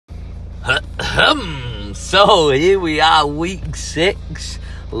So here we are, week 6,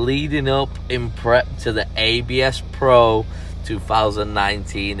 leading up in prep to the ABS Pro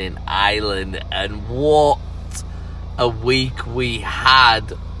 2019 in Ireland, and what a week we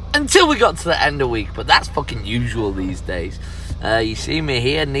had until we got to the end of the week, but that's fucking usual these days. You see me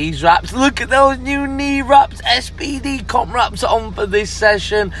here, knees wraps. Look at those new knee wraps, SPD comp wraps on for this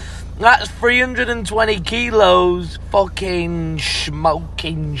session. That's 320 kilos, fucking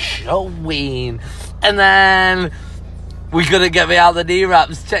smoking showing. And then we couldn't get me out the knee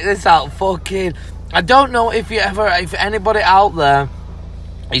wraps. Check this out, fucking. I don't know if anybody out there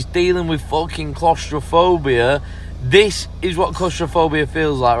is dealing with fucking claustrophobia. This is what claustrophobia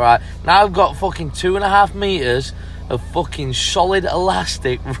feels like, right? Now I've got fucking 2.5 meters of fucking solid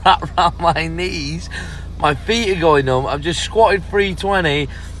elastic wrapped around my knees. My feet are going numb. I've just squatted 320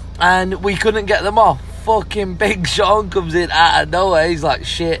 and we couldn't get them off. Fucking Big Sean comes in out of nowhere. He's like,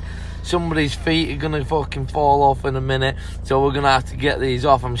 shit, somebody's feet are gonna fucking fall off in a minute, so we're gonna have to get these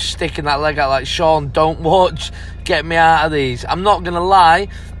off. I'm sticking that leg out like, Sean, don't watch, get me out of these. I'm not gonna lie,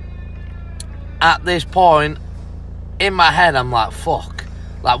 at this point in my head I'm like, fuck,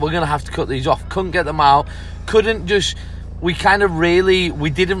 like, we're gonna have to cut these off. Couldn't get them out, couldn't just, we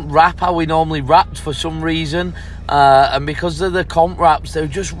didn't wrap how we normally wrapped for some reason, and because of the comp wraps, they were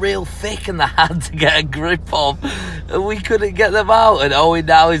just real thick and they're hard to get a grip of, and we couldn't get them out. And Owen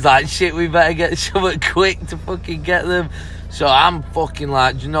now is like, shit, we better get something quick to fucking get them. So I'm fucking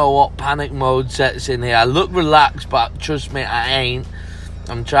like, do you know what, panic mode sets in here. I look relaxed, but trust me, I ain't.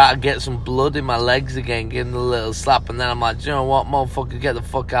 I'm trying to get some blood in my legs again, giving a little slap, and then I'm like, do you know what, motherfucker, get the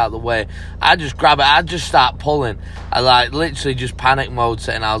fuck out of the way. I just grab it, I just start pulling. I like literally just panic mode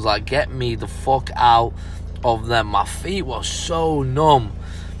setting. I was like, get me the fuck out of them. My feet were so numb.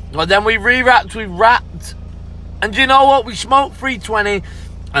 But then we wrapped, and do you know what, we smoked 320,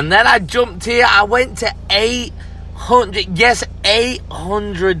 and then I jumped here. I went to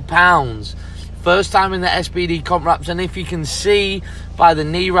 800 pounds. First time in the SPD comp wraps, and if you can see by the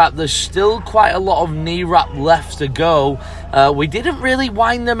knee wrap, there's still quite a lot of knee wrap left to go. We didn't really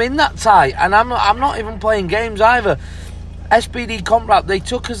wind them in that tight, and I'm not even playing games either. SPD comp wrap, they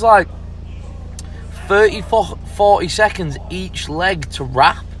took us like 40 seconds each leg to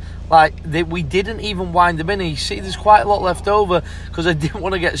wrap. Like, we didn't even wind them in, and you see there's quite a lot left over because I didn't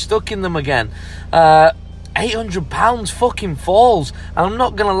want to get stuck in them again. 800 pounds fucking falls, and I'm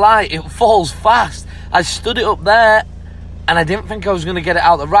not gonna lie, it falls fast. I stood it up there and I didn't think I was gonna get it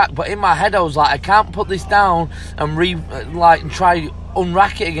out the rack, but in my head I was like, I can't put this down and try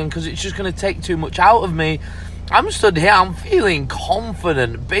unrack it again because it's just gonna take too much out of me. I'm stood here, I'm feeling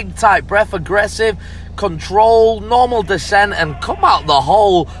confident, big tight breath, aggressive, control, normal descent, and come out the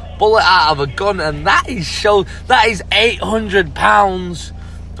hole, bullet out of a gun, and that is 800 pounds.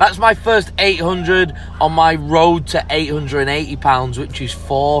 That's my first 800 on my road to 880 pounds, which is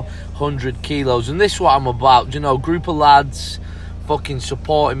 400 kilos. And this is what I'm about, you know, group of lads fucking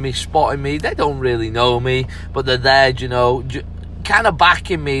supporting me, spotting me. They don't really know me, but they're there, you know, kind of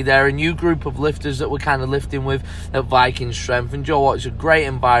backing me. They're a new group of lifters that we're kind of lifting with at Viking Strength. And you know what, it's a great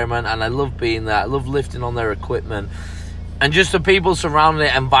environment, and I love being there. I love lifting on their equipment. And just the people surrounding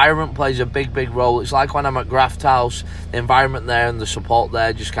it, environment plays a big, big role. It's like when I'm at Graft House, the environment there and the support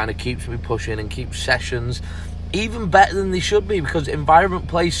there just kind of keeps me pushing and keeps sessions even better than they should be, because environment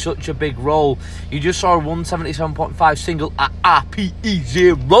plays such a big role. You just saw a 177.5 single at RPE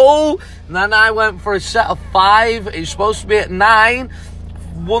 0, and then I went for a set of 5. It's supposed to be at 9,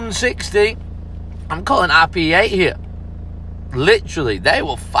 160. I'm calling RPE 8 here. Literally, they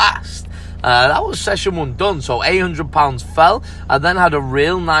were fast. That was session 1 done, so 800 pounds fell. I then had a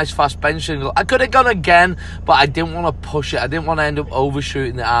real nice fast bench single. I could have gone again, but I didn't want to push it. I didn't want to end up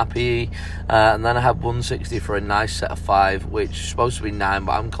overshooting the RPE. And then I had 160 for a nice set of 5, which is supposed to be 9,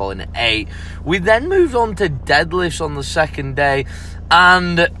 but I'm calling it 8. We then moved on to deadlifts on the second day,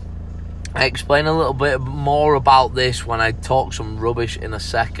 and I explain a little bit more about this when I talk some rubbish in a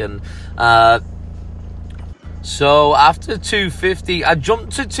second. So after 250, I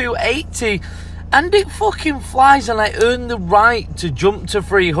jumped to 280, and it fucking flies, and I earned the right to jump to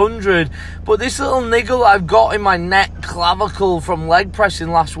 300. But this little niggle I've got in my neck clavicle from leg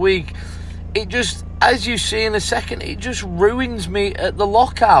pressing last week, it just, as you see in a second, it just ruins me at the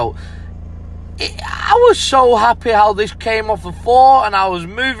lockout. I was so happy how this came off the floor, and I was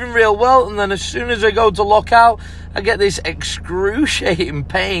moving real well, and then as soon as I go to lockout, I get this excruciating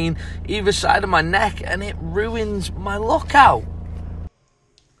pain either side of my neck, and it ruins my lockout.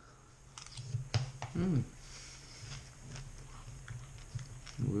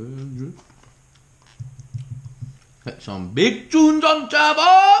 Get some big tunes on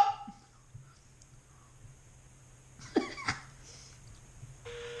table.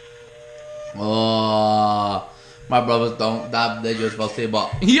 My brothers don't dab, they just busty.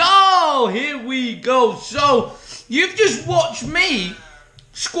 But yo, here we go. So you've just watched me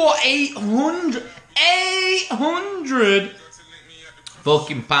squat 800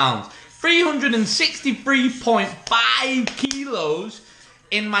 fucking pounds, 363.5 kilos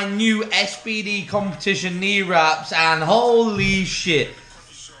in my new SBD competition knee wraps, and holy shit,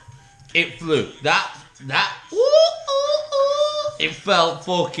 it flew. It felt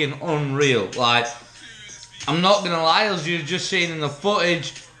fucking unreal. Like, I'm not gonna lie, as you've just seen in the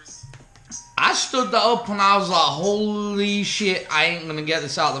footage, I stood that up and I was like, holy shit, I ain't gonna get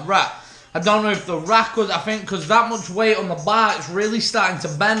this out of the rack. I don't know if the rack was, I think because that much weight on the bar, it's really starting to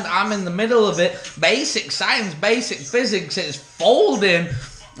bend. I'm in the middle of it. Basic science, basic physics, it's folding.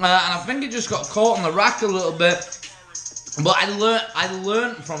 And I think it just got caught on the rack a little bit. But I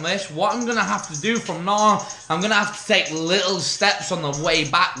learned from this. What I'm going to have to do from now on, I'm going to have to take little steps on the way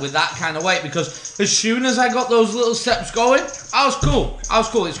back with that kind of weight. Because as soon as I got those little steps going, I was cool.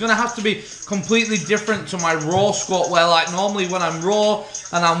 It's going to have to be completely different to my raw squat, where like normally when I'm raw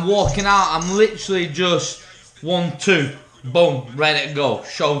and I'm walking out, I'm literally just 1, 2, boom, ready to go.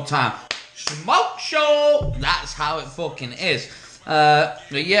 Showtime. Smoke show. That's how it fucking is.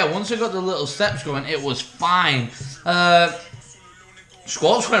 But yeah, once I got the little steps going, it was fine.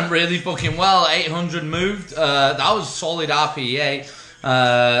 Squats went really fucking well. 800 moved. That was solid RPE.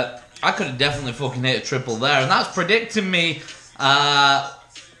 I could have definitely fucking hit a triple there, and that's predicting me.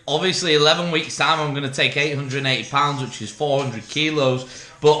 Obviously, 11 weeks time, I'm going to take 880 pounds, which is 400 kilos.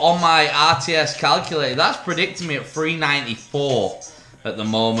 But on my RTS calculator, that's predicting me at 394 at the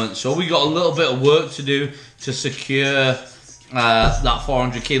moment. So we got a little bit of work to do to secure that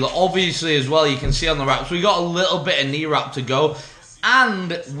 400 kilo. Obviously as well, you can see on the wraps, we got a little bit of knee wrap to go,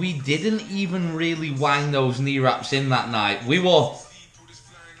 and we didn't even really wind those knee wraps in that night. We were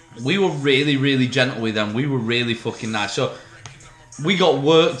really gentle with them. We were really fucking nice. So we got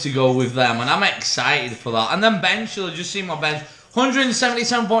work to go with them, and I'm excited for that. And then bench, you'll just see my bench,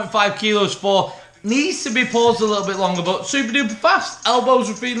 177.5 kilos for, needs to be paused a little bit longer, but super duper fast. Elbows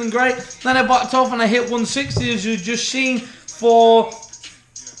were feeling great. Then I backed off and I hit 160, as you've just seen, for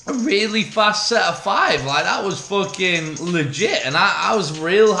a really fast set of 5. Like, that was fucking legit, and I was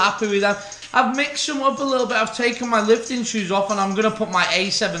real happy with that. I've mixed them up a little bit. I've taken my lifting shoes off, and I'm going to put my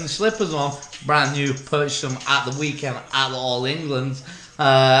A7 slippers on. Brand new, purchased them at the weekend at the All England.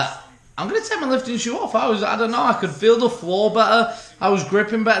 I'm going to take my lifting shoe off. I don't know, I could feel the floor better. I was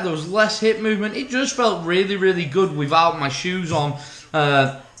gripping better. There was less hip movement. It just felt really good without my shoes on.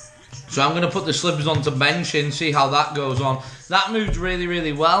 So I'm going to put the slippers on to bench and see how that goes on. That moved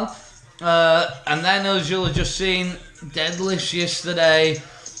really well. And then, as you'll have just seen, deadlifts yesterday.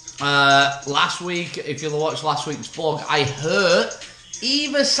 Last week, if you'll watch last week's vlog, I hurt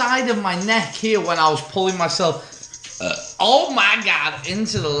either side of my neck here when I was pulling myself, oh my god,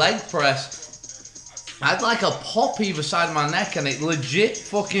 into the leg press. I had like a pop either side of my neck, and it legit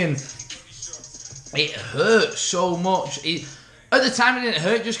fucking, it hurt so much. At the time it didn't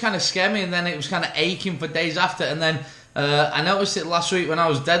hurt, it just kind of scared me, and then it was kind of aching for days after. And then I noticed it last week when I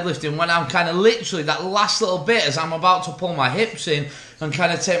was deadlifting, when I'm kind of literally, that last little bit as I'm about to pull my hips in and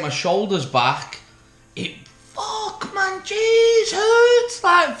kind of take my shoulders back, it, fuck man, jeez, hurts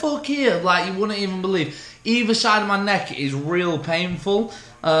like fuck here. Like, you wouldn't even believe. Either side of my neck is real painful.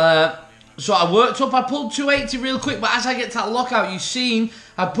 So I worked up, I pulled 280 real quick, but as I get to that lockout, you've seen,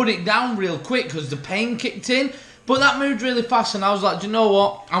 I put it down real quick because the pain kicked in. But that moved really fast, and I was like, do you know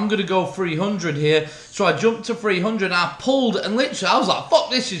what? I'm going to go 300 here. So I jumped to 300, and I pulled, and literally, I was like,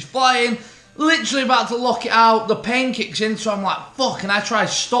 fuck, this is flying. Literally about to lock it out. The pain kicks in, so I'm like, fuck. And I try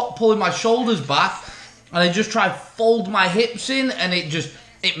to stop pulling my shoulders back, and I just try to fold my hips in, and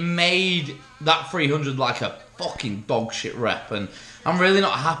it made that 300 like a fucking dog shit rep. And I'm really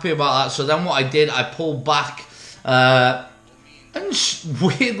not happy about that. So then what I did, I pulled back. And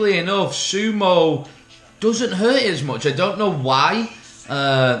weirdly enough, sumo doesn't hurt as much. I don't know why.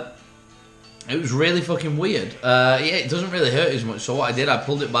 It was really fucking weird. Yeah, it doesn't really hurt as much. So what I did, I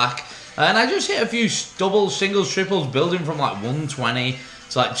pulled it back, and I just hit a few doubles, singles, triples, building from like 120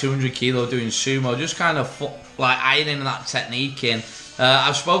 to like 200 kilo doing sumo, just kind of like ironing that technique in.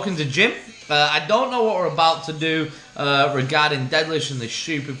 I've spoken to Jim. I don't know what we're about to do regarding deadlifts and this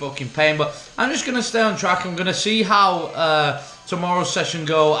stupid fucking pain, but I'm just going to stay on track. I'm going to see how tomorrow's session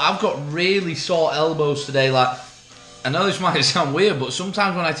go. I've got really sore elbows today. Like, I know this might sound weird, but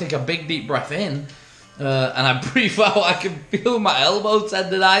sometimes when I take a big deep breath in and I breathe out, I can feel my elbow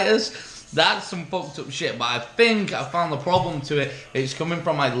tendonitis. That's some fucked up shit, but I think I found the problem to it. It's coming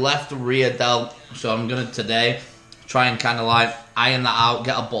from my left rear delt, so I'm going to today try and kind of like iron that out,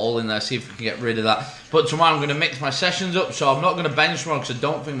 get a ball in there, see if we can get rid of that. But tomorrow I'm going to mix my sessions up, so I'm not going to bench tomorrow because I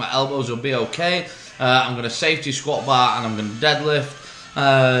don't think my elbows will be okay. I'm going to safety squat bar and I'm going to deadlift.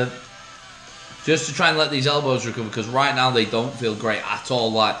 Just to try and let these elbows recover, because right now they don't feel great at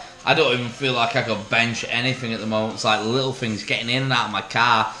all. Like, I don't even feel like I could bench anything at the moment. It's like little things getting in and out of my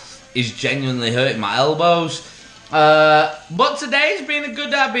car is genuinely hurting my elbows. But today's been a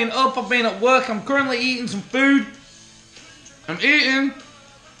good day. I've been up, I've been at work. I'm currently eating some food. I'm eating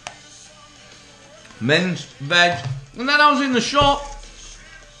minced veg. And then I was in the shop.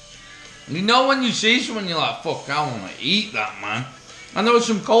 You know when you see someone, you're like, fuck, I want to eat that, man. And there was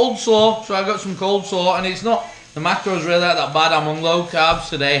some cold slaw, so I got some cold slaw, and it's not, the macros really aren't that bad. I'm on low carbs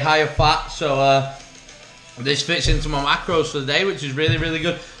today, higher fat, so this fits into my macros for the day, which is really, really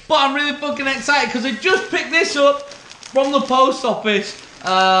good. But I'm really fucking excited because I just picked this up from the post office.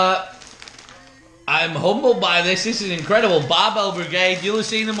 I'm humbled by this. This is incredible. Barbell Brigade. You'll have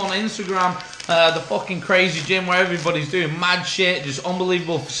seen them on Instagram. The fucking crazy gym where everybody's doing mad shit. Just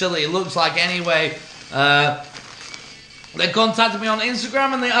unbelievable facility, it looks like anyway. They contacted me on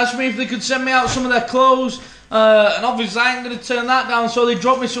Instagram and they asked me if they could send me out some of their clothes. And obviously I ain't going to turn that down, so they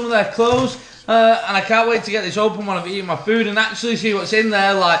dropped me some of their clothes. And I can't wait to get this open when I've eaten my food and actually see what's in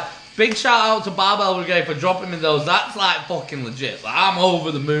there. Like, big shout out to Barbell Brigade for dropping me those. That's like fucking legit. Like, I'm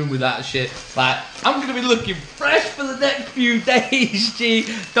over the moon with that shit. Like, I'm going to be looking fresh for the next few days, G.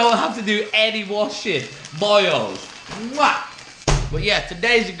 Don't have to do any washing. Boyos. Mwah. But yeah,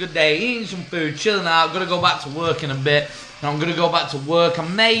 today's a good day. Eating some food, chilling out. Gonna go back to work in a bit. And I'm gonna go back to work. I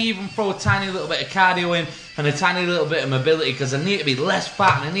may even throw a tiny little bit of cardio in and a tiny little bit of mobility because I need to be less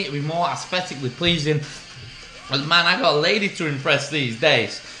fat and I need to be more aesthetically pleasing. But man, I got a lady to impress these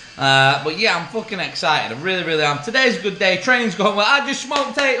days. But yeah, I'm fucking excited. I really, really am. Today's a good day. Training's going well. I just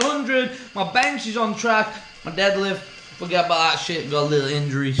smoked 800. My bench is on track. My deadlift, forget about that shit. Got a little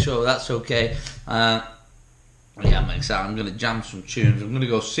injury, so that's okay. Yeah, I'm excited. I'm going to jam some tunes. I'm going to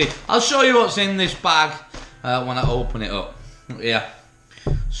go see. I'll show you what's in this bag when I open it up. Yeah.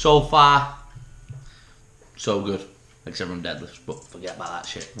 So far, so good. Except from deadlifts. But forget about that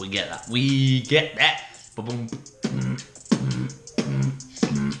shit. We get that. We get that.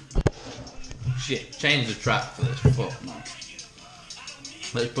 Shit. Change the track for this. Fuck, man.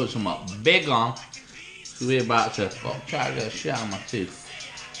 Let's put some up big on. So we're about to try to get a shit out of my tooth.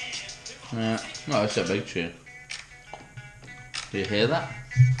 Yeah. No, it's a big tune. Do you hear that?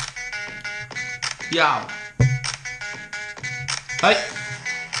 Yo. Hey.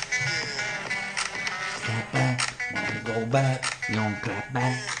 Clap back, wanna go back. You don't clap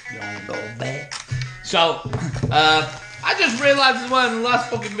back, you don't go back. So, I just realised as well in the last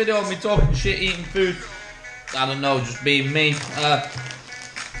fucking video of me talking shit, eating food. I don't know, just being me. I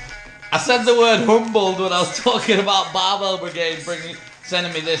said the word humbled when I was talking about Barbell Brigade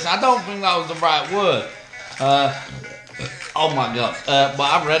sending me this. I don't think that was the right word. Oh my god, but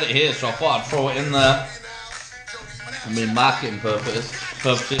I've read it here, so I thought I'd throw it in there. I mean, marketing purposes.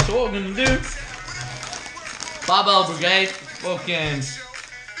 So what we're going to do, Barbell Brigade, fucking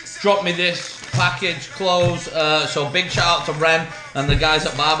drop me this package, clothes. So big shout out to Ren and the guys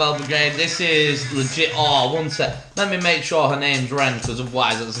at Barbell Brigade. This is legit. Oh, one sec. Let me make sure her name's Ren, because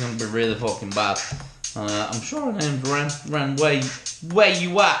otherwise it's going to be really fucking bad. I'm sure her name's Ren. Ren, where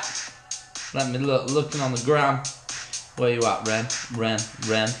you at? Let me look, looking on the gram. Where you at, Ren?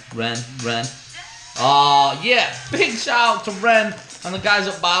 Oh, yeah. Big shout out to Ren and the guys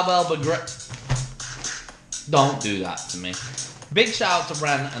at Barbell Brigade. Don't do that to me. Big shout out to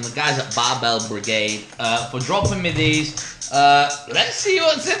Ren and the guys at Barbell Brigade for dropping me these. Let's see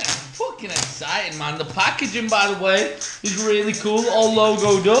what's in it. I'm fucking excited, man. The packaging, by the way, is really cool. All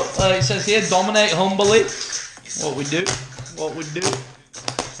logoed up. It says here, dominate humbly. What we do.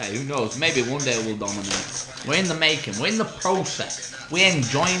 Hey, who knows? Maybe one day we'll dominate. We're in the making. We're in the process. We're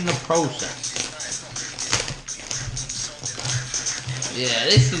enjoying the process. Yeah,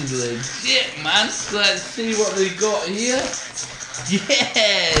 this is legit, man. Let's see what they got here.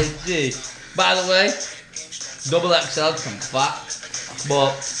 Yeah, gee. By the way, double XL can fat.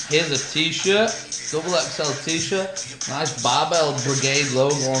 But here's a t-shirt. Double XL t-shirt. Nice Barbell Brigade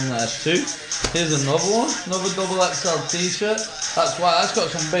logo on there too. Here's another one. Another double XL t-shirt. That's why that's got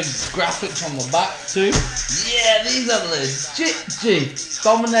some big graphics on the back too. Yeah, these are legit, G.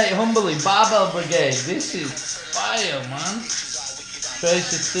 Dominate humbly, Barbell Brigade. This is fire, man.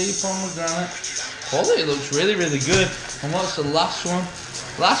 Tracy T, pomegranate. Quality looks really, really good. And what's the last one?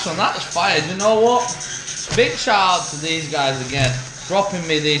 Last one, that's fire. Do you know what? Big shout out to these guys again. Dropping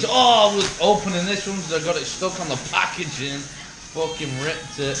me these. Oh, I was opening this one because I got it stuck on the packaging. Fucking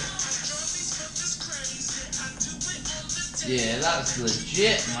ripped it. Yeah, that's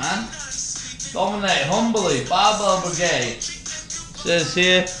legit, man. Dominate humbly, Barbell Brigade. Says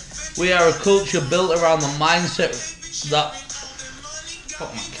here, we are a culture built around the mindset that...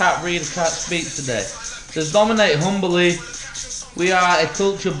 Fuck, I can't read, I can't speak today. Says dominate humbly. We are a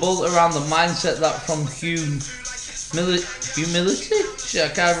culture built around the mindset that from humility? Shit,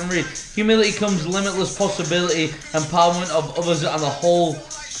 I can't even read. Humility comes limitless possibility, empowerment of others, and a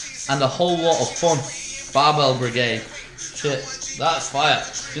whole lot of fun. Barbell Brigade. Shit, that's fire.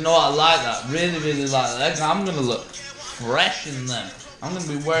 You know what, I like that. Really, really like that. I'm gonna look fresh in them. I'm gonna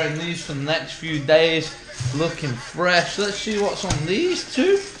be wearing these for the next few days, looking fresh. Let's see what's on these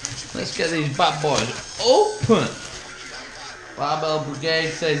two. Let's get these bad boys open. Barbell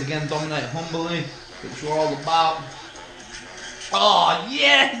Brigade says again, dominate humbly, which we're all about. Oh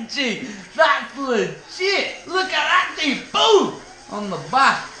yeah, G, that's legit. Look at that, G, boom, on the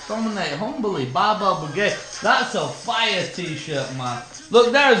back. Dominate humbly, Barbell Brigade. That's a fire t-shirt, man.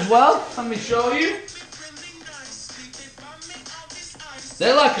 Look there as well. Let me show you.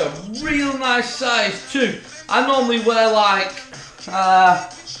 They're like a real nice size too. I normally wear like,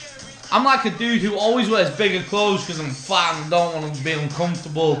 I'm like a dude who always wears bigger clothes because I'm fat and don't want to be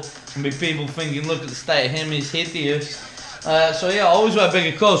uncomfortable and be people thinking, look at the state of him, he's hideous. So yeah, I always wear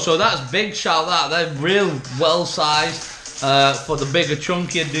bigger clothes. So that's big shout out. They're real well sized for the bigger,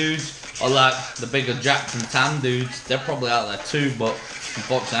 chunkier dudes, or like the bigger jacked and tan dudes. They're probably out there too, but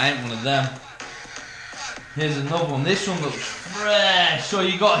unfortunately I ain't one of them. Here's another one. This one looks fresh. So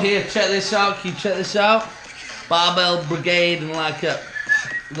you got here, check this out. Can you check this out? Barbell Brigade in like a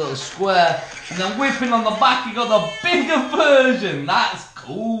little square. And then whipping on the back, you got the bigger version. That's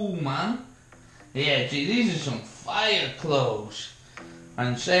cool, man. Yeah, gee, these are some fire clothes.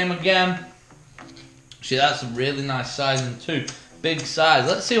 And same again. See, that's a really nice sizing too. Big size.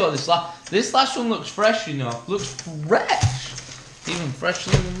 Let's see what this last one looks fresh, you know. Looks fresh. Even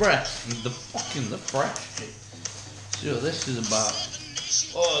fresher than the rest. The fresh shit. See what this is about.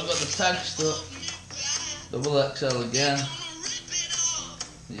 Oh, I got the tag stuck. Double XL again.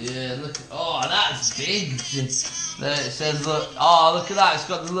 Yeah, look. Oh, that's big. There it says, look. Oh, look at that. It's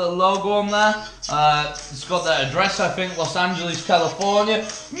got the little logo on there. It's got their address, I think, Los Angeles, California.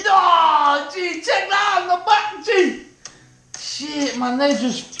 No, gee, check that out on the back, gee. Shit, man, they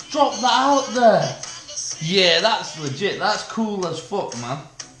just dropped that out there. Yeah, that's legit. That's cool as fuck, man.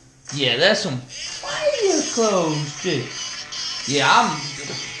 Yeah, there's some fire clothes, gee. Yeah,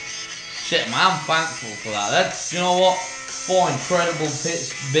 shit, man, I'm thankful for that. That's, you know what? 4 incredible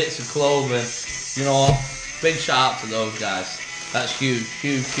bits of clothing. You know what? Big shout out to those guys. That's huge,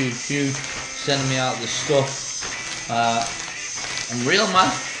 huge, huge, huge. Sending me out this stuff. I'm real,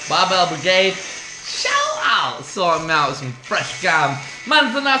 man. Barbell Brigade. Shout out. Sorting me out with some fresh gam. Man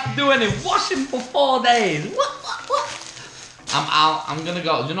doesn't have to do any washing for 4 days. What? I'm out. I'm gonna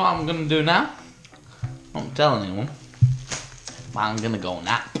go. Do you know what I'm gonna do now? I won't tell anyone. But I'm gonna go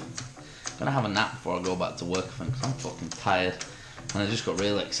nap. I'm gonna have a nap before I go back to work, I think, because I'm fucking tired. And I just got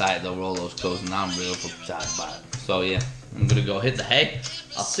really excited over all those clothes, and now I'm real fucking tired about it. So yeah, I'm gonna go hit the hay.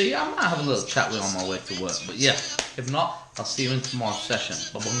 I'll see you. I might have a little chat with you on my way to work. But yeah, if not, I'll see you in tomorrow's session.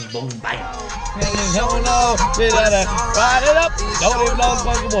 Boom, boom, bang. Ride it up. Don't even know what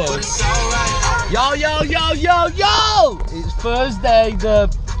the fuck it was. Yo, yo, yo, yo, yo! It's Thursday, the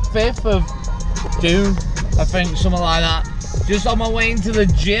 5th of June, I think, something like that. Just on my way into the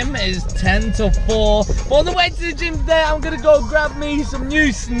gym. It's 10 to 4. But on the way to the gym today, I'm gonna go grab me some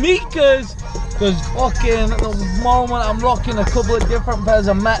new sneakers. Because fucking at the moment, I'm rocking a couple of different pairs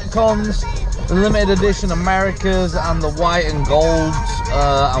of Metcons, the limited edition Americas and the white and golds.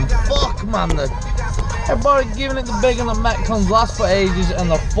 And fuck, man, everybody giving it the big on the Metcons last for ages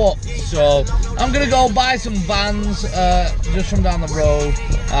and the fuck. So I'm gonna go buy some Vans just from down the road.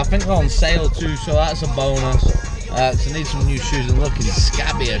 I think they're on sale too, so that's a bonus. Cause I need some new shoes and looking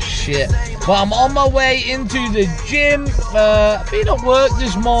scabby as shit. But I'm on my way into the gym. Been at work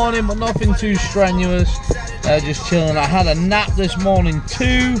this morning, but nothing too strenuous. Just chilling. I had a nap this morning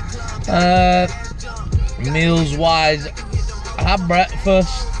too. Meals wise, I had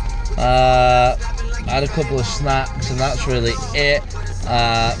breakfast. I had a couple of snacks, and that's really it.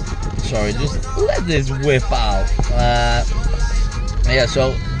 Sorry, just let this whip out. Yeah,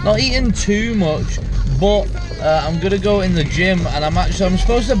 so not eating too much, but I'm gonna go in the gym, and I'm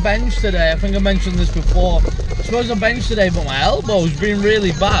supposed to bench today. I think I mentioned this before. I'm supposed to bench today, but my elbow's been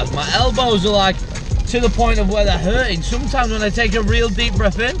really bad. My elbows are like to the point of where they're hurting. Sometimes when I take a real deep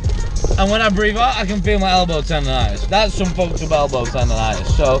breath in, and when I breathe out, I can feel my elbow tendonitis. That's some folks with elbow tendonitis.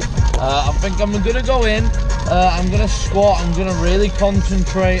 So I think I'm gonna go in, I'm gonna squat. I'm gonna really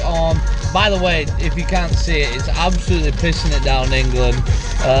concentrate on. By the way, if you can't see it, it's absolutely pissing it down in England.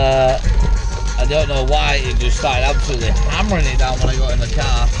 I don't know why, it just started absolutely hammering it down when I got in the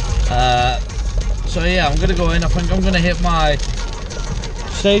car. So yeah, I'm gonna go in. I think I'm gonna hit my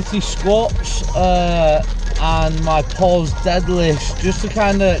safety squats and my pause deadlifts, just to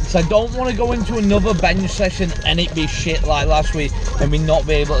kind of, because I don't want to go into another bench session and it be shit like last week and me not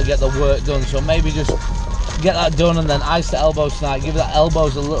be able to get the work done. So maybe just get that done and then ice the elbows tonight, give the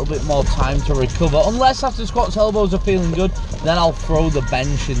elbows a little bit more time to recover. Unless after squats elbows are feeling good, then I'll throw the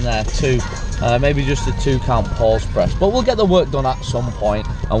bench in there too. Maybe just a 2 count pause press, but we'll get the work done at some point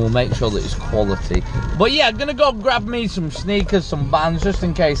and we'll make sure that it's quality. But yeah, I'm gonna go grab me some sneakers, some Vans, just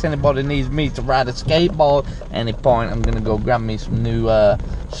in case anybody needs me to ride a skateboard at any point. I'm gonna go grab me some new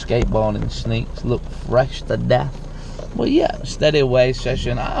skateboarding sneaks, look fresh to death. But yeah, steady away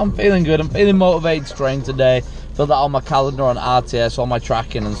session. I'm feeling good. I'm feeling motivated to train today. Filled that on my calendar on RTS, all my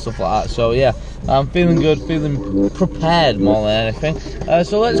tracking and stuff like that. So yeah, I'm feeling good, feeling prepared more than anything.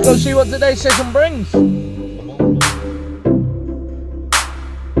 So let's go see what today's session brings.